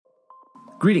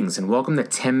Greetings and welcome to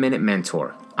 10-Minute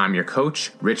Mentor. I'm your coach,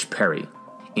 Rich Perry.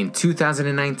 In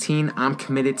 2019, I'm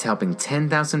committed to helping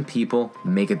 10,000 people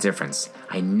make a difference.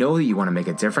 I know that you want to make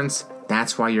a difference.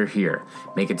 That's why you're here.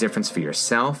 Make a difference for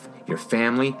yourself, your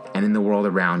family, and in the world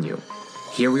around you.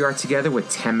 Here we are together with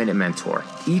 10-Minute Mentor,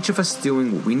 each of us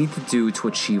doing what we need to do to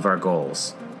achieve our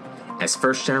goals. As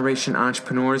first-generation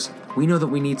entrepreneurs, we know that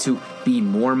we need to be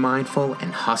more mindful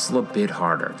and hustle a bit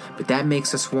harder. But that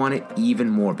makes us want it even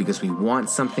more because we want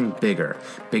something bigger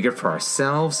for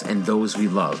ourselves and those we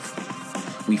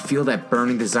love. We feel that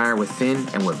burning desire within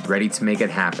and we're ready to make it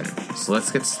happen. So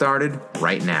let's get started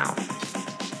right now.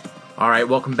 All right,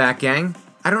 welcome back, gang.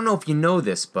 I don't know if you know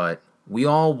this, but we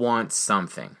all want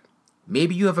something.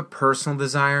 Maybe you have a personal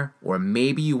desire, or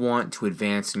maybe you want to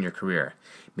advance in your career.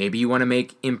 Maybe you want to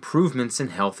make improvements in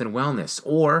health and wellness,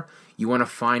 or you want to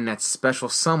find that special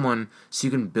someone so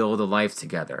you can build a life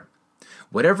together.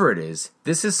 Whatever it is,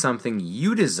 this is something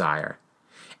you desire.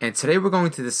 And today we're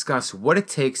going to discuss what it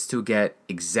takes to get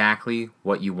exactly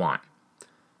what you want.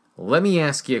 Let me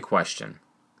ask you a question.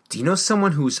 Do you know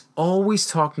someone who's always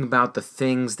talking about the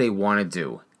things they want to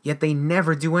do, yet they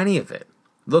never do any of it?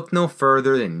 Look no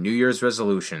further than New Year's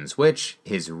resolutions, which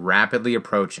is rapidly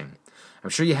approaching. I'm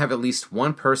sure you have at least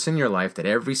one person in your life that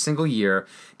every single year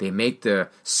they make the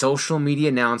social media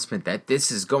announcement that this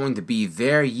is going to be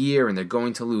their year and they're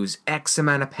going to lose X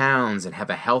amount of pounds and have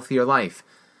a healthier life.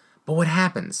 But what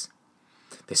happens?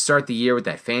 They start the year with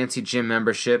that fancy gym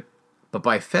membership, but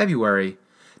by February,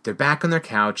 they're back on their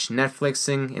couch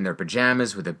Netflixing in their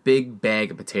pajamas with a big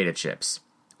bag of potato chips.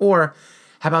 Or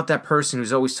how about that person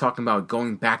who's always talking about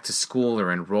going back to school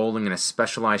or enrolling in a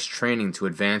specialized training to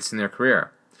advance in their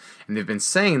career? And they've been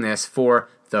saying this for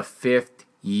the 5th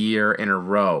year in a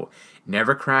row,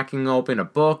 never cracking open a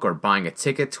book or buying a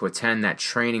ticket to attend that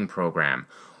training program.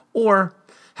 Or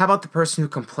how about the person who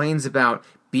complains about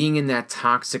being in that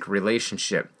toxic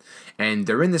relationship, and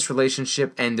they're in this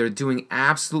relationship and they're doing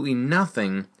absolutely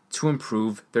nothing to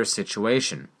improve their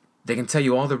situation? They can tell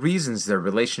you all the reasons their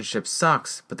relationship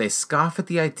sucks, but they scoff at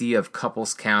the idea of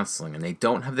couples counseling and they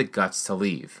don't have the guts to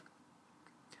leave.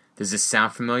 Does this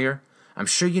sound familiar? I'm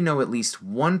sure you know at least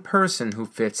one person who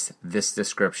fits this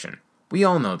description. We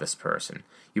all know this person.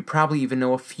 You probably even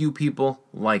know a few people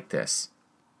like this.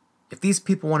 If these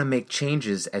people want to make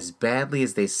changes as badly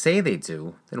as they say they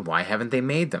do, then why haven't they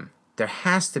made them? There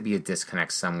has to be a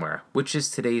disconnect somewhere, which is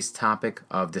today's topic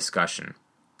of discussion.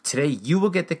 Today, you will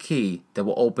get the key that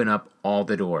will open up all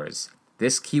the doors.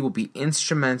 This key will be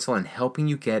instrumental in helping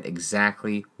you get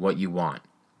exactly what you want.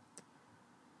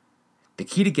 The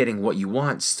key to getting what you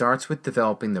want starts with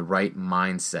developing the right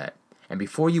mindset. And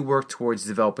before you work towards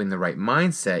developing the right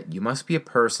mindset, you must be a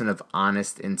person of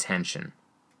honest intention.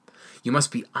 You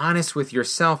must be honest with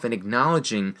yourself in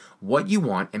acknowledging what you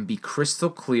want and be crystal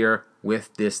clear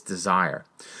with this desire.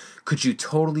 Could you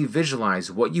totally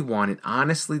visualize what you want and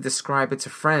honestly describe it to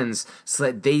friends so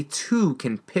that they too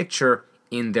can picture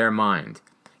in their mind?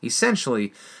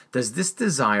 Essentially, does this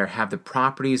desire have the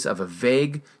properties of a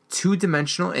vague,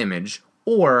 two-dimensional image,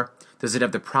 or does it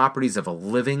have the properties of a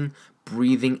living,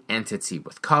 breathing entity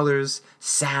with colors,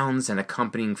 sounds, and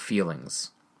accompanying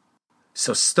feelings?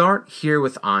 So start here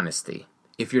with honesty.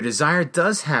 If your desire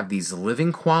does have these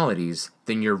living qualities,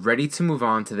 then you're ready to move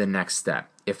on to the next step.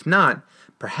 If not,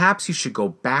 perhaps you should go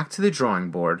back to the drawing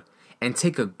board and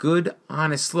take a good,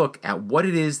 honest look at what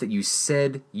it is that you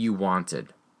said you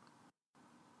wanted.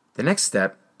 The next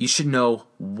step, you should know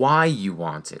why you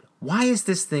want it. Why is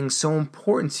this thing so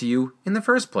important to you in the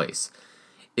first place?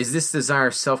 Is this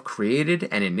desire self-created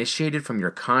and initiated from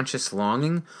your conscious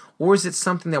longing, or is it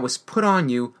something that was put on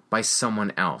you by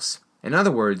someone else? In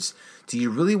other words, do you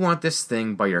really want this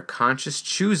thing by your conscious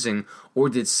choosing, or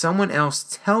did someone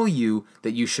else tell you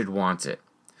that you should want it?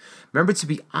 Remember to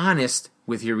be honest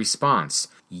with your response.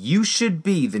 You should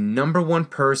be the number one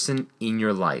person in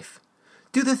your life.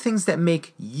 Do the things that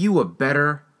make you a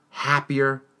better,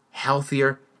 happier,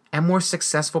 healthier, and more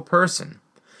successful person.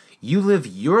 You live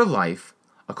your life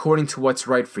according to what's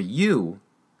right for you,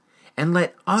 and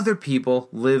let other people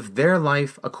live their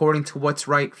life according to what's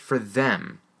right for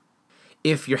them.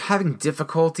 If you're having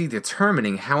difficulty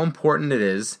determining how important it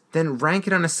is, then rank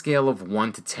it on a scale of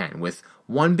 1 to 10, with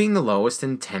 1 being the lowest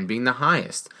and 10 being the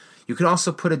highest. You could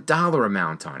also put a dollar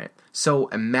amount on it. So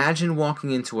imagine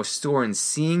walking into a store and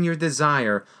seeing your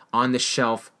desire on the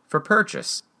shelf for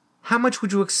purchase. How much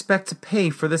would you expect to pay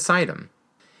for this item?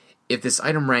 If this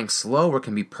item ranks low or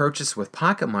can be purchased with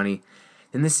pocket money,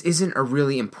 then this isn't a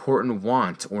really important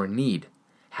want or need.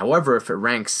 However, if it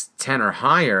ranks 10 or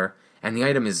higher, and the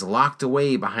item is locked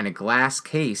away behind a glass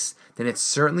case, then it's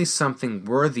certainly something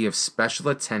worthy of special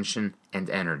attention and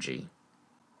energy.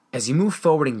 As you move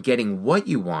forward in getting what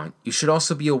you want, you should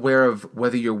also be aware of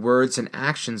whether your words and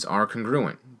actions are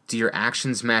congruent. Do your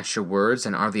actions match your words,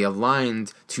 and are they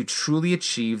aligned to truly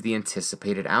achieve the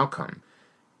anticipated outcome?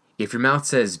 If your mouth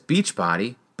says beach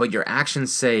body, but your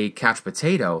actions say couch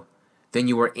potato, then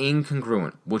you are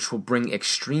incongruent, which will bring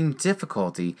extreme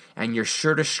difficulty, and you're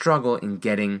sure to struggle in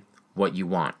getting what you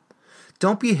want.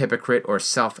 Don't be a hypocrite or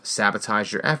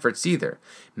self-sabotage your efforts either.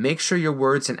 Make sure your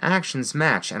words and actions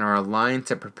match and are aligned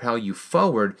to propel you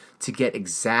forward to get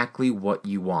exactly what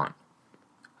you want.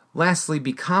 Lastly,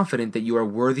 be confident that you are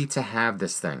worthy to have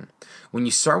this thing. When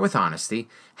you start with honesty,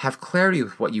 have clarity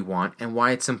with what you want and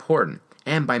why it's important.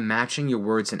 And by matching your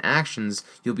words and actions,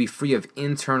 you'll be free of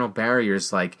internal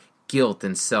barriers like guilt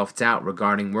and self-doubt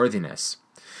regarding worthiness.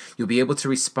 You'll be able to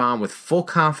respond with full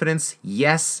confidence,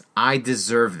 yes, I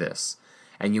deserve this.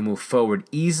 And you move forward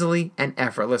easily and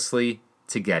effortlessly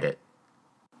to get it.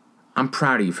 I'm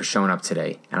proud of you for showing up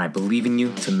today, and I believe in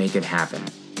you to make it happen.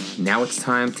 Now it's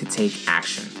time to take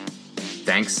action.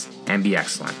 Thanks, and be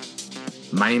excellent.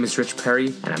 My name is Rich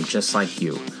Perry, and I'm just like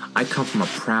you. I come from a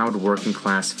proud working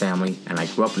class family, and I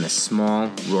grew up in a small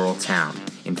rural town.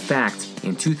 In fact,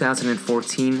 in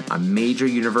 2014, a major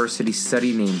university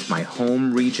study named my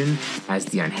home region as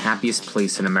the unhappiest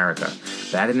place in America.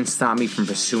 That didn't stop me from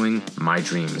pursuing my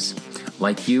dreams.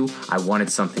 Like you, I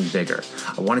wanted something bigger.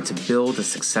 I wanted to build a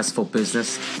successful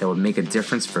business that would make a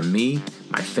difference for me,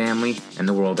 my family, and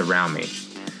the world around me.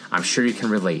 I'm sure you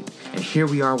can relate. And here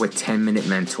we are with 10-Minute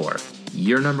Mentor,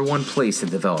 your number one place to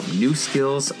develop new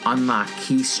skills, unlock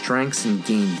key strengths, and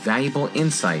gain valuable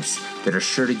insights that are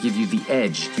sure to give you the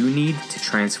edge you need to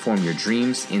transform your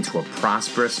dreams into a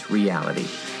prosperous reality.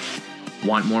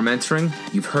 Want more mentoring?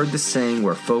 You've heard the saying,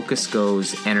 where focus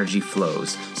goes, energy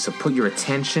flows. So put your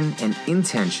attention and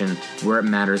intention where it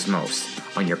matters most,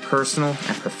 on your personal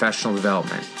and professional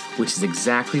development, which is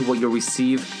exactly what you'll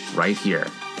receive right here.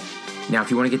 Now,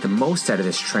 if you want to get the most out of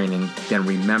this training, then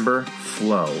remember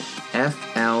FLOW,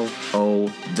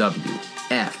 F-L-O-W.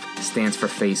 F stands for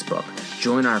Facebook.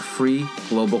 Join our free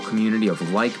global community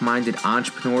of like-minded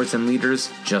entrepreneurs and leaders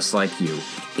just like you.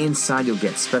 Inside, you'll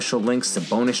get special links to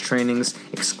bonus trainings,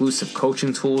 exclusive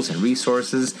coaching tools and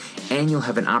resources, and you'll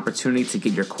have an opportunity to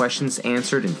get your questions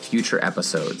answered in future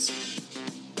episodes.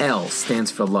 L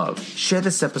stands for love. Share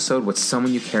this episode with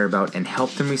someone you care about and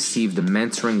help them receive the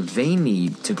mentoring they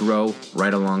need to grow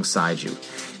right alongside you.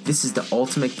 This is the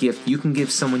ultimate gift you can give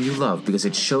someone you love because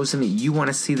it shows them that you want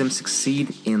to see them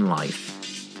succeed in life.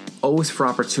 O is for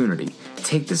opportunity.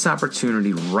 Take this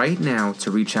opportunity right now to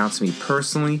reach out to me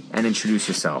personally and introduce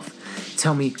yourself.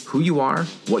 Tell me who you are,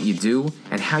 what you do,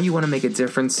 and how you want to make a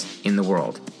difference in the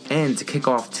world. And to kick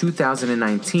off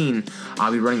 2019,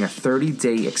 I'll be running a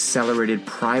 30-day accelerated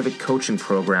private coaching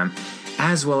program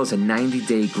as well as a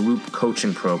 90-day group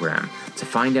coaching program. To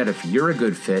find out if you're a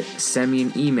good fit, send me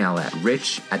an email at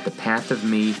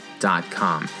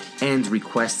rich@thepathofme.com and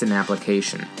request an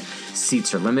application.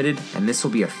 Seats are limited, and this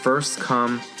will be a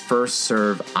first-come,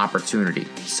 first-serve opportunity,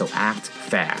 so act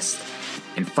fast.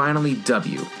 And finally,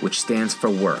 W, which stands for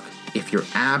work. If you're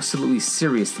absolutely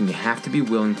serious, then you have to be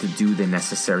willing to do the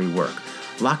necessary work.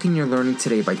 Lock in your learning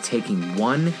today by taking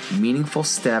one meaningful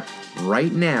step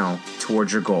right now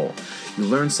towards your goal. You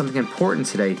learned something important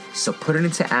today, so put it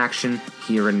into action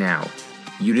here and now.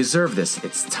 You deserve this.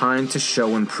 It's time to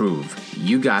show and prove.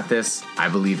 You got this. I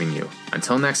believe in you.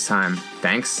 Until next time,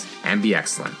 thanks and be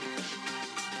excellent.